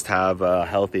did just have a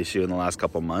health issue in the last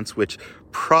couple months, which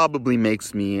probably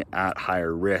makes me at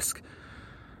higher risk.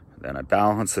 Then I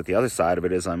balance it. The other side of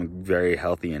it is I'm very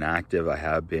healthy and active. I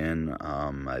have been.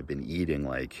 I've been eating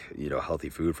healthy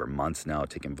food for months now,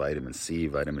 taking vitamin C,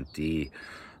 vitamin D,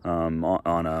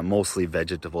 on a mostly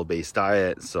vegetable-based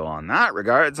diet. So on that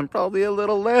regards, I'm probably a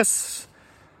little less,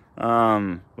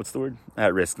 what's the word?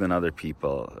 At risk than other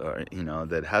people,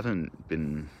 that haven't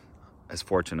been as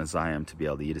fortunate as I am to be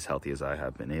able to eat as healthy as I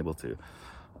have been able to.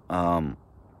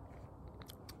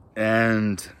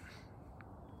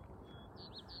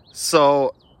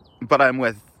 So, but I'm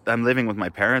living with my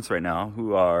parents right now,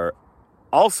 who are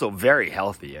also very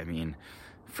healthy. I mean,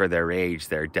 for their age,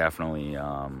 they're definitely,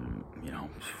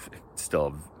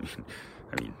 still,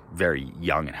 very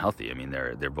young and healthy. I mean,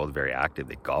 they're both very active.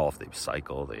 They golf, they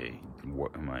cycle,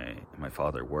 my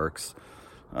father works,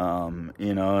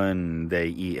 and they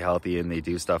eat healthy and they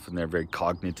do stuff, and they're very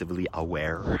cognitively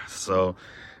aware. So,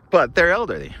 but they're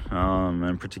elderly.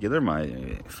 In particular,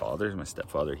 my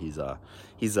stepfather,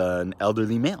 he's an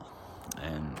elderly male,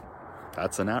 and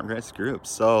that's an at-risk group.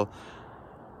 So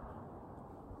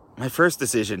my first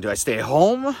decision, do I stay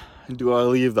home? Do I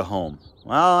leave the home?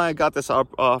 Well, I got this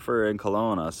offer in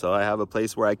Kelowna, so I have a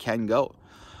place where I can go.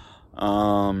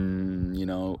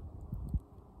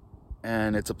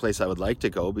 And it's a place I would like to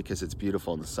go because it's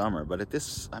beautiful in the summer. But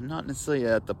I'm not necessarily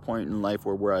at the point in life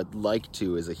where I'd like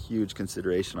to is a huge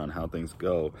consideration on how things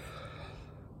go.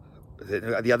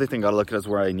 The other thing I got to look at is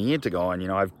where I need to go.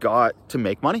 And, I've got to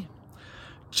make money.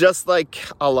 Just like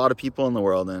a lot of people in the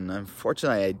world. And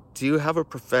unfortunately, I do have a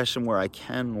profession where I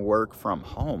can work from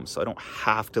home. So I don't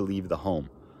have to leave the home.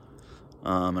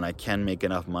 And I can make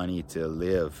enough money to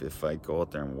live if I go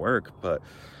out there and work. But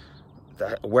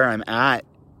where I'm at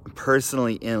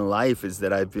personally in life is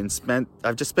that I've just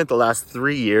spent the last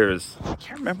 3 years. I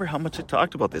can't remember how much I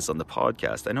talked about this on the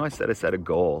podcast. I know I said a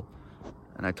goal.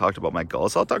 and I talked about my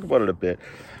goals. So I'll talk about it a bit.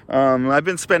 I've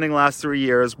been spending the last 3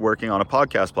 years working on a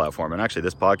podcast platform. And actually,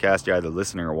 this podcast you're either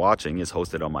listening or watching is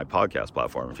hosted on my podcast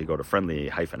platform. If you go to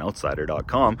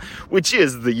friendly-outsider.com, which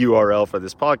is the URL for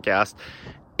this podcast,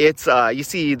 it's you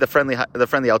see the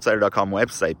friendlyoutsider.com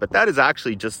website, but that is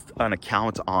actually just an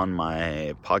account on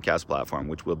my podcast platform,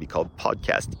 which will be called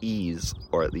Podcast Ease,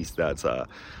 or at least that's a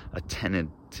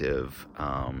tentative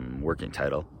working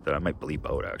title that I might bleep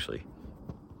out, actually.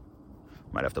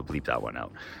 Might have to bleep that one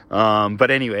out.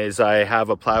 But anyways, I have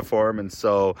a platform, and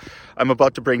so I'm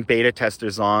about to bring beta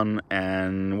testers on,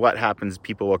 and what happens,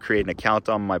 people will create an account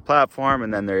on my platform,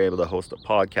 and then they're able to host a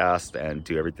podcast and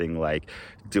do everything like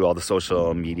do all the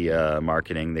social media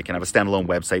marketing. They can have a standalone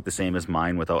website the same as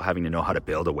mine without having to know how to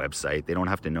build a website. They don't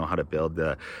have to know how to build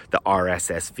the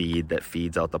RSS feed that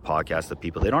feeds out the podcast to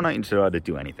people. They don't need to know how to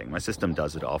do anything. My system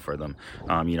does it all for them.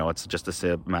 It's just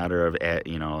a matter of,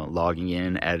 logging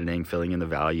in, editing, filling in the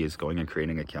values, going and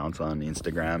creating accounts on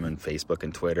Instagram and Facebook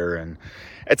and Twitter and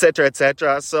et cetera, et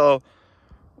cetera. So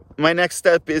my next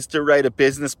step is to write a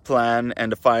business plan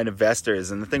and to find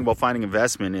investors. And the thing about finding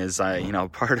investment is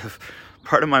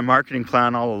part of my marketing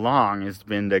plan all along has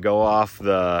been to go off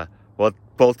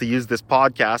both to use this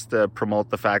podcast to promote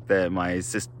the fact that my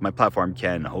platform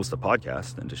can host a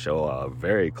podcast and to show a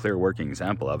very clear working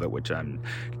example of it, which I'm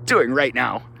doing right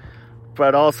now,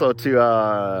 but also to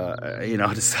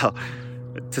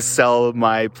sell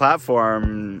my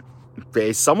platform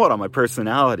based somewhat on my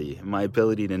personality, my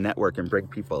ability to network and bring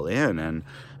people in,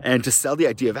 and to sell the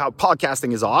idea of how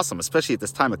podcasting is awesome, especially at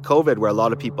this time of COVID, where a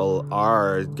lot of people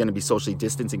are going to be socially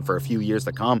distancing for a few years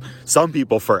to come. Some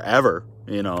people forever.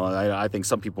 I think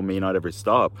some people may not ever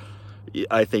stop.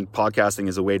 I think podcasting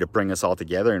is a way to bring us all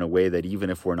together in a way that even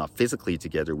if we're not physically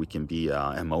together, we can be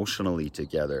emotionally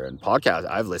together. And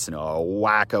I've listened to a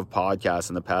whack of podcasts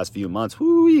in the past few months.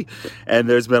 Whoo-wee. And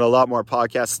there's been a lot more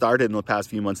podcasts started in the past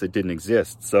few months that didn't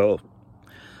exist. So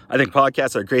I think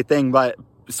podcasts are a great thing.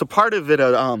 So part of it,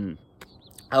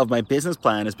 of my business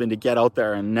plan has been to get out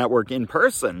there and network in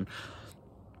person.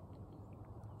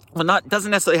 Well,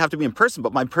 doesn't necessarily have to be in person,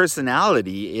 but my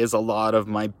personality is a lot of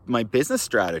my business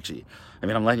strategy. I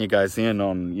mean, I'm letting you guys in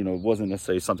on, it wasn't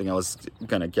necessarily something I was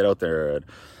going to get out there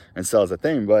and sell as a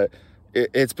thing, but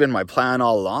it's been my plan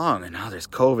all along. And now there's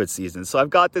COVID season. So I've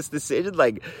got this decision,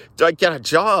 like, do I get a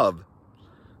job?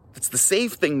 It's the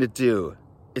safe thing to do.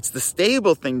 It's the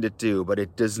stable thing to do, but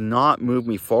it does not move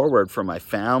me forward from my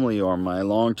family or my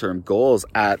long-term goals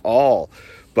at all.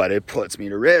 But it puts me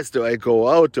to risk. Do I go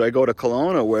out? Do I go to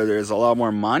Kelowna where there's a lot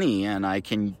more money and I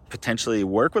can potentially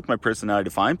work with my personality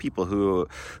to find people who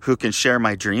can share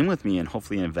my dream with me and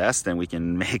hopefully invest, and we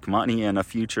can make money and a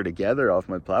future together off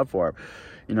my platform?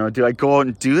 Do I go out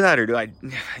and do that, or do I,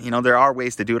 there are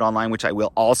ways to do it online, which I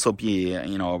will also be,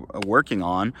 working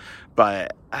on.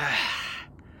 But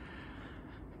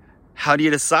how do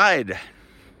you decide?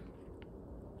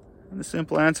 And the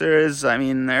simple answer is,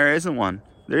 there isn't one.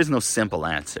 There is no simple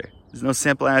answer. There's no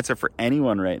simple answer for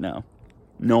anyone right now.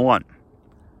 No one.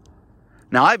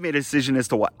 Now, I've made a decision as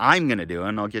to what I'm going to do,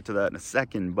 and I'll get to that in a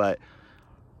second, but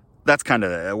that's kind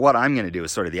of what I'm going to do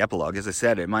is sort of the epilogue. As I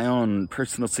said, my own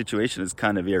personal situation is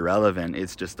kind of irrelevant.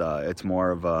 It's just, it's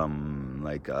more of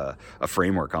a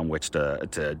framework on which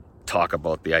to talk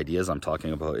about the ideas I'm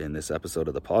talking about in this episode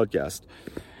of the podcast.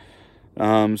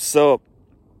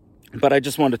 But I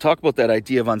just wanted to talk about that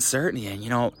idea of uncertainty.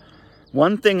 And,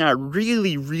 one thing I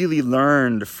really, really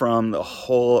learned from the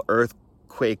whole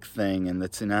earthquake thing and the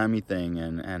tsunami thing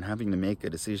and having to make a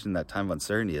decision in that time of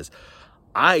uncertainty is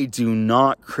I do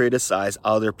not criticize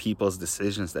other people's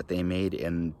decisions that they made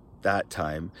in that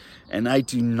time. And I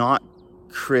do not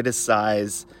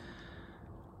criticize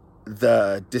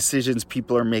the decisions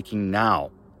people are making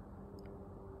now.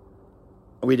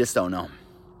 We just don't know.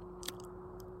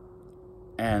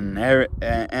 And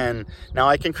now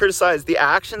I can criticize the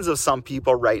actions of some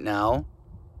people right now,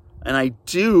 and I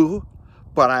do,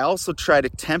 but I also try to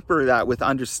temper that with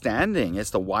understanding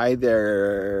as to why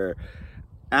they're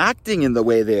acting in the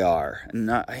way they are.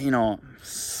 And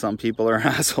some people are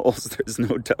assholes. There's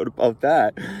no doubt about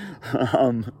that.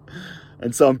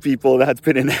 And some people, that's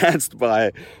been enhanced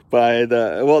by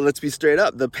let's be straight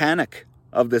up, the panic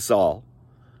of this all.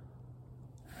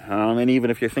 And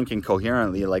even if you're thinking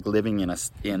coherently, like living in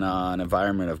an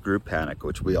environment of group panic,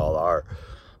 which we all are,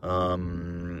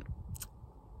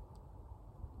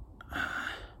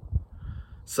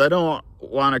 so I don't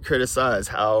want to criticize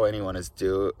how anyone is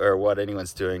or what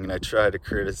anyone's doing, and I try to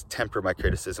temper my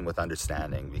criticism with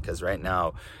understanding, because right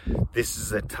now, this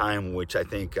is a time which I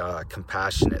think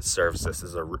compassion serves us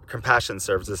as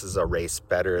a race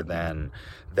better than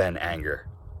anger.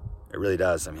 It really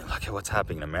does. I mean, look at what's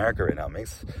happening in America right now. It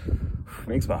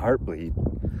makes my heart bleed.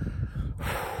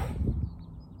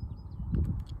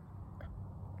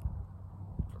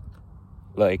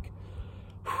 Like,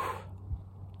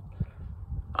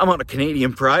 I'm on a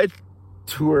Canadian Pride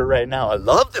tour right now. I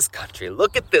love this country.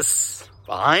 Look at this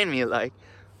behind me. Like,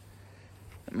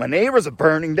 my neighbors are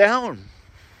burning down.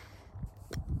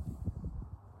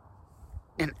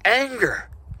 And anger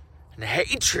and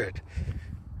hatred.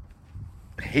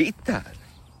 I hate that.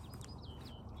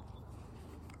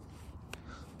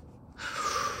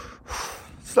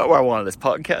 It's not where I wanted this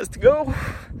podcast to go.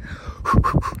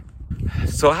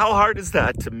 So how hard is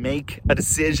that to make a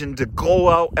decision to go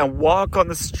out and walk on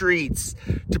the streets,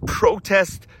 to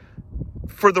protest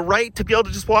for the right to be able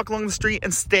to just walk along the street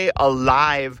and stay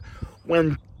alive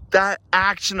when that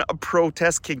action of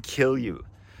protest can kill you?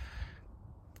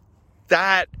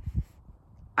 They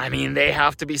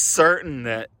have to be certain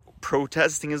that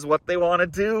protesting is what they want to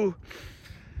do.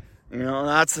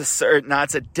 That's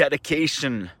a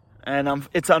dedication. And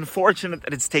it's unfortunate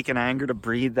that it's taken anger to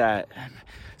breed that.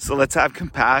 So let's have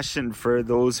compassion for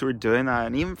those who are doing that.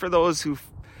 And even for those who,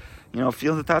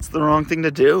 feel that that's the wrong thing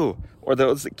to do. Or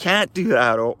those that can't do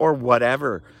that or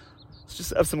whatever. Let's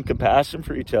just have some compassion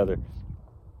for each other.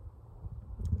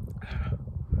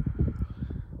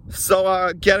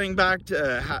 So getting back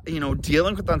to,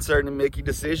 dealing with uncertainty and making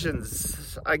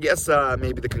decisions, I guess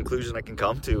maybe the conclusion I can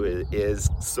come to is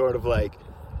sort of like,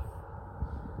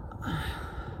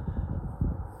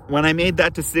 when I made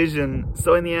that decision,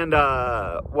 so in the end,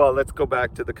 let's go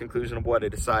back to the conclusion of what I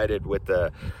decided with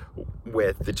the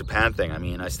Japan thing. I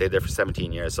mean, I stayed there for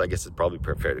 17 years, so I guess it's probably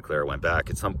fairly clear I went back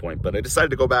at some point. But I decided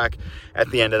to go back at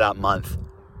the end of that month.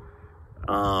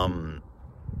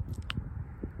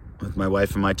 With my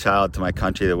wife and my child to my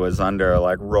country that was under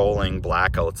like rolling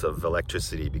blackouts of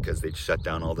electricity because they'd shut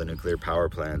down all the nuclear power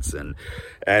plants and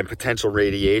potential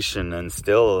radiation, and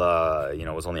still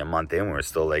it was only a month in, we were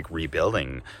still like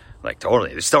rebuilding, like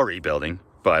totally, they're still rebuilding,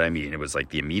 but I mean it was like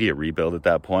the immediate rebuild at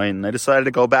that point. And I decided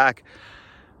to go back.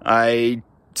 I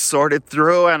sorted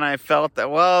through and I felt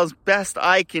that, well, as best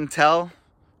I can tell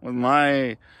with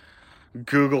my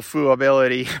Google Fu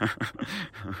ability,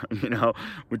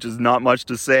 which is not much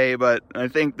to say, but I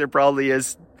think there probably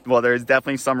is, there's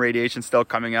definitely some radiation still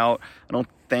coming out. I don't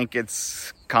think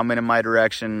it's coming in my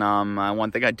direction. One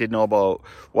thing I did know about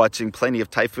watching plenty of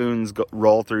typhoons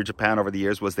roll through Japan over the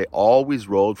years was they always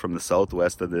rolled from the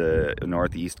southwest of the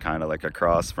northeast, kind of like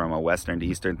across from a western to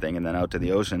eastern thing and then out to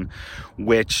the ocean,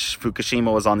 which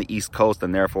Fukushima was on the east coast,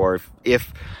 and therefore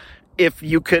if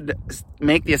you could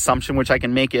make the assumption, which I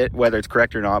can make it, whether it's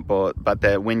correct or not, but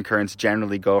the wind currents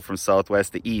generally go from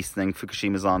southwest to east, then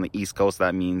Fukushima's on the east coast.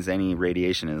 That means any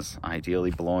radiation is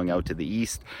ideally blowing out to the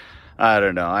east. I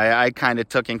don't know. I kind of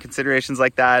took in considerations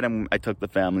like that, and I took the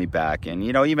family back. And,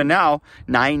 even now,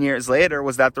 9 years later,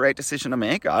 was that the right decision to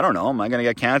make? I don't know. Am I going to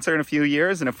get cancer in a few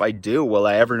years? And if I do, will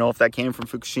I ever know if that came from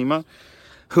Fukushima?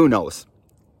 Who knows?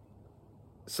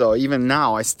 So even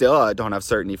now, I still don't have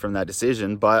certainty from that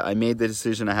decision, but I made the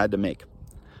decision I had to make.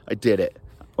 I did it.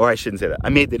 Or I shouldn't say that. I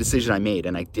made the decision I made,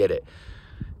 and I did it.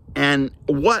 And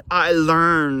what I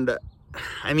learned,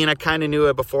 I mean, I kind of knew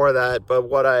it before that, but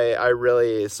what I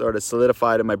really sort of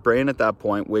solidified in my brain at that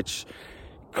point, which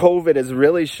COVID is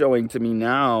really showing to me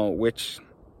now, which,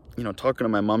 talking to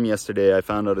my mom yesterday, I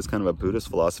found out it's kind of a Buddhist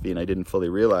philosophy, and I didn't fully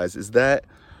realize, is that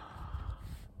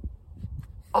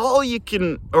all you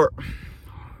can, or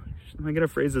am I going to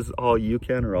phrase this all you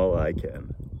can or all I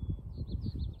can?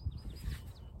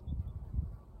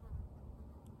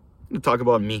 I'm going to talk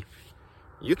about me.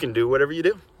 You can do whatever you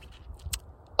do.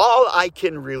 All I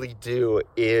can really do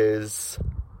is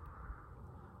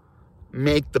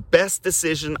make the best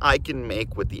decision I can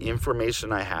make with the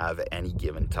information I have at any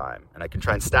given time. And I can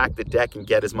try and stack the deck and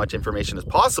get as much information as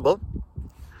possible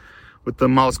with the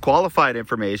most qualified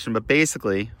information. But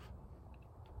basically,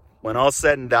 when all's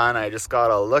said and done, I just got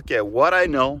to look at what I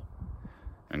know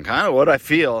and kind of what I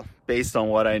feel based on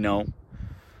what I know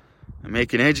and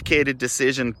make an educated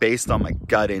decision based on my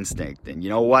gut instinct. And you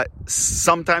know what?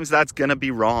 Sometimes that's going to be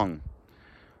wrong.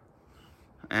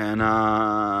 And,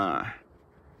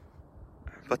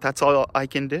 but that's all I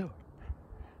can do.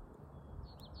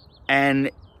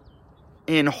 And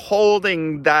in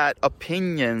holding that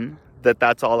opinion that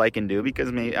that's all I can do, because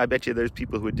I bet you there's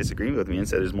people who would disagree with me and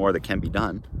say there's more that can be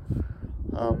done.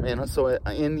 And so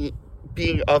in the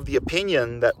being of the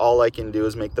opinion that all I can do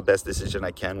is make the best decision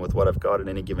I can with what I've got at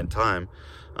any given time.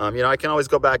 I can always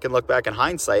go back and look back in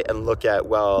hindsight and look at,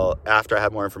 well, after I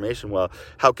have more information, well,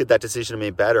 how could that decision have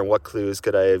made better? And what clues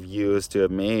could I have used to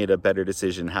have made a better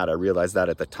decision had I realized that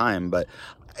at the time? But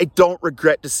I don't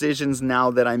regret decisions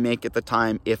now that I make at the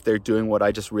time if they're doing what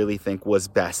I just really think was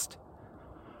best.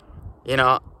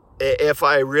 If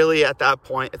I really at that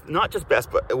point, not just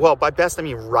best, but, well, by best I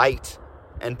mean right,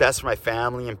 and best for my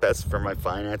family and best for my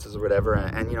finances or whatever.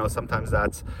 And sometimes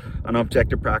that's an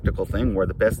objective, practical thing where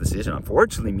the best decision,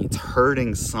 unfortunately, means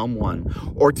hurting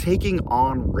someone or taking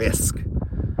on risk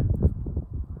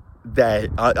that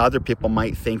other people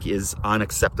might think is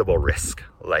unacceptable risk.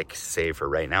 Like, say, for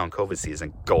right now in COVID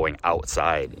season, going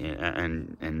outside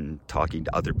and talking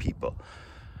to other people.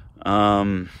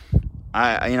 I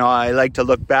like to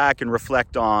look back and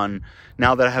reflect on,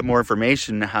 now that I have more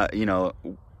information, how,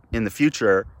 in the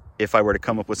future, if I were to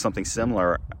come up with something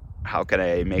similar, how could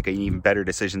I make an even better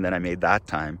decision than I made that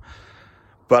time?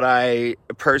 But I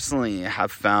personally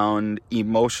have found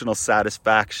emotional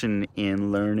satisfaction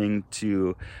in learning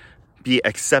to be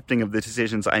accepting of the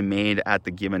decisions I made at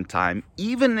the given time,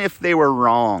 even if they were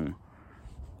wrong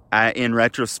in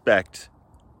retrospect,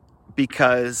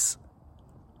 because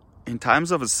in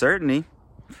times of uncertainty,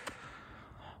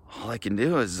 all I can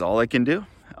do is all I can do.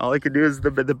 All I can do is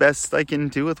the best I can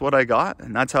do with what I got,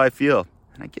 and that's how I feel.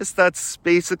 And I guess that's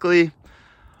basically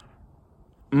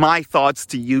my thoughts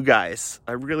to you guys.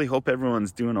 I really hope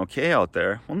everyone's doing okay out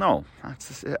there. Well, no,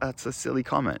 that's a silly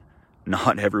comment.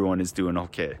 Not everyone is doing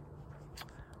okay.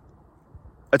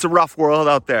 It's a rough world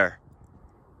out there.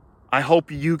 I hope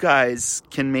you guys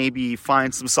can maybe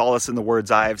find some solace in the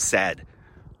words I have said.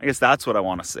 I guess that's what I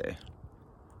want to say.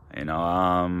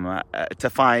 To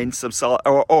find some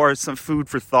or some food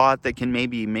for thought that can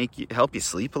maybe help you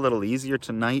sleep a little easier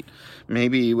tonight,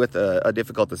 maybe with a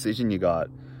difficult decision you got.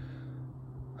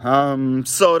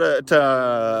 So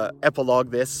to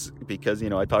epilogue this, because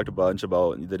I talked a bunch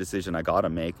about the decision I gotta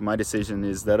make. My decision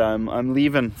is that I'm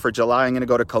leaving for July. I'm gonna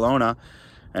go to Kelowna.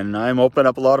 And I'm opening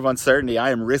up a lot of uncertainty.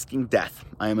 I am risking death.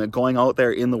 I am going out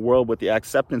there in the world with the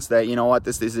acceptance that,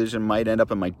 this decision might end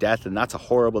up in my death. And that's a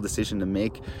horrible decision to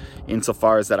make,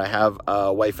 insofar as that I have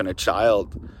a wife and a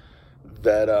child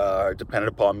that are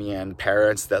dependent upon me, and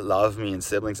parents that love me, and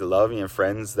siblings that love me, and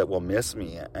friends that will miss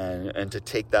me. And to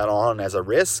take that on as a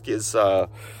risk is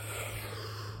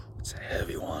it's a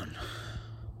heavy one.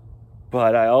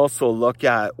 But I also look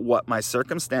at what my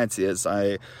circumstance is.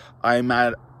 I'm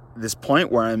at this point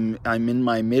where I'm in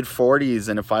my mid 40s,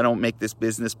 and if I don't make this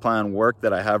business plan work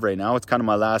that I have right now, it's kind of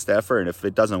my last effort. And if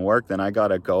it doesn't work, then I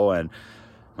gotta go, and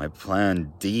my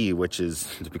plan D, which is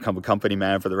to become a company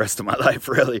man for the rest of my life,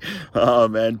 really,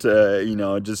 and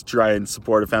to just try and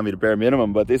support a family to bare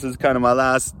minimum. But this is kind of my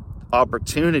last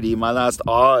opportunity, my last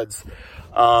odds,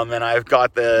 and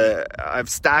I've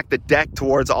stacked the deck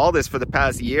towards all this for the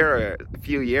past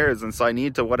few years, and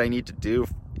so what I need to do,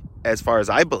 as far as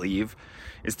I believe,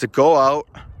 is to go out,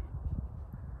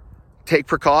 take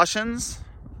precautions,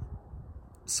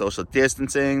 social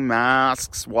distancing,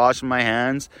 masks, washing my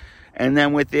hands, and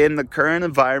then within the current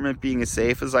environment, being as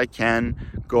safe as I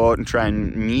can, go out and try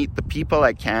and meet the people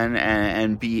I can,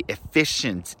 and be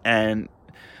efficient and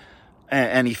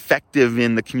effective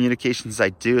in the communications I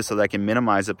do, so that I can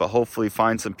minimize it, but hopefully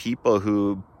find some people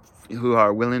who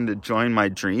are willing to join my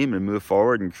dream and move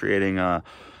forward in creating a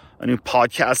new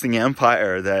podcasting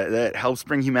empire that helps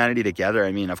bring humanity together.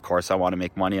 I mean, of course, I want to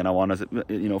make money, and I want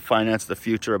to, finance the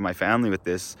future of my family with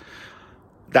this.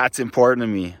 That's important to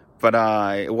me.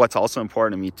 But what's also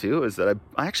important to me too is that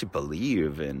I actually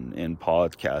believe in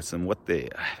podcasts and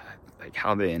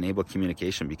how they enable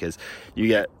communication, because you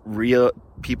get real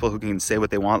people who can say what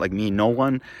they want, like me. No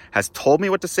one has told me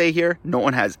what to say here. No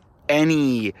one has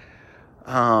any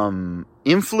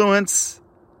influence.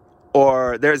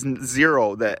 Or there's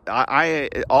zero that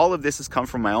all of this has come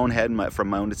from my own head and from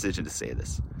my own decision to say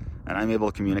this. And I'm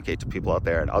able to communicate to people out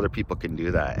there, and other people can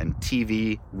do that. And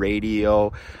TV,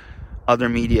 radio, other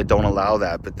media don't allow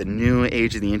that. But the new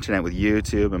age of the internet with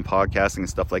YouTube and podcasting and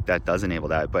stuff like that does enable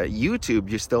that. But YouTube,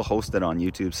 you're still hosted on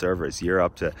YouTube servers. You're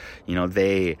up to,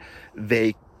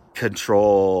 they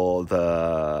control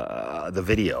the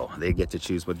video. They get to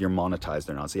choose whether you're monetized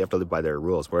or not. So you have to live by their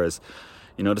rules. Whereas,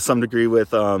 to some degree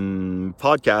with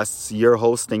podcasts, you're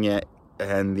hosting it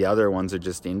and the other ones are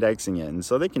just indexing it. And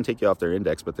so they can take you off their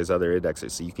index, but there's other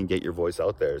indexes, so you can get your voice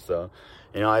out there. So,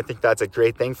 I think that's a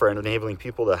great thing for enabling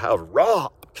people to have raw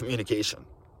communication.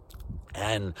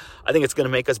 And I think it's going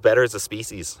to make us better as a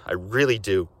species. I really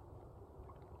do.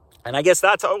 And I guess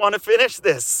that's how I want to finish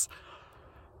this.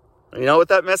 With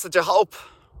that message of hope.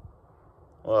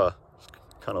 well,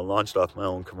 kind of launched off my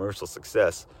own commercial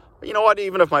success. But you know what?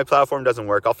 Even if my platform doesn't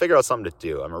work, I'll figure out something to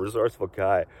do. I'm a resourceful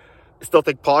guy. I still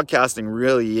think podcasting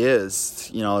really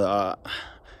is,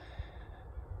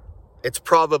 it's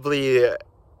probably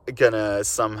gonna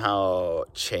somehow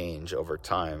change over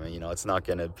time. It's not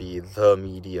gonna be the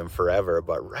medium forever,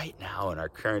 but right now in our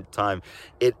current time,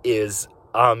 it is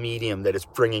a medium that is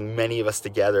bringing many of us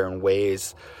together in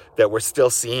ways that we're still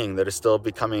seeing, that are still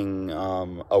becoming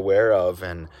aware of,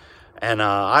 and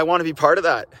I want to be part of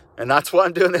that. And that's why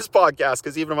I'm doing this podcast,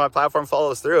 because even if my platform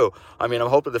follows through, I'm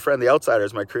hoping to friend the outsider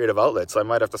is my creative outlet. So I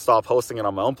might have to stop hosting it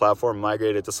on my own platform and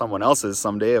migrate it to someone else's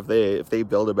someday if they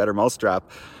build a better mousetrap.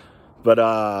 But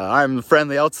I'm the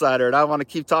friendly outsider, and I want to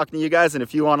keep talking to you guys. And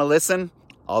if you want to listen,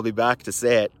 I'll be back to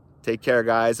say it. Take care,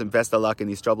 guys, and best of luck in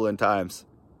these troubling times.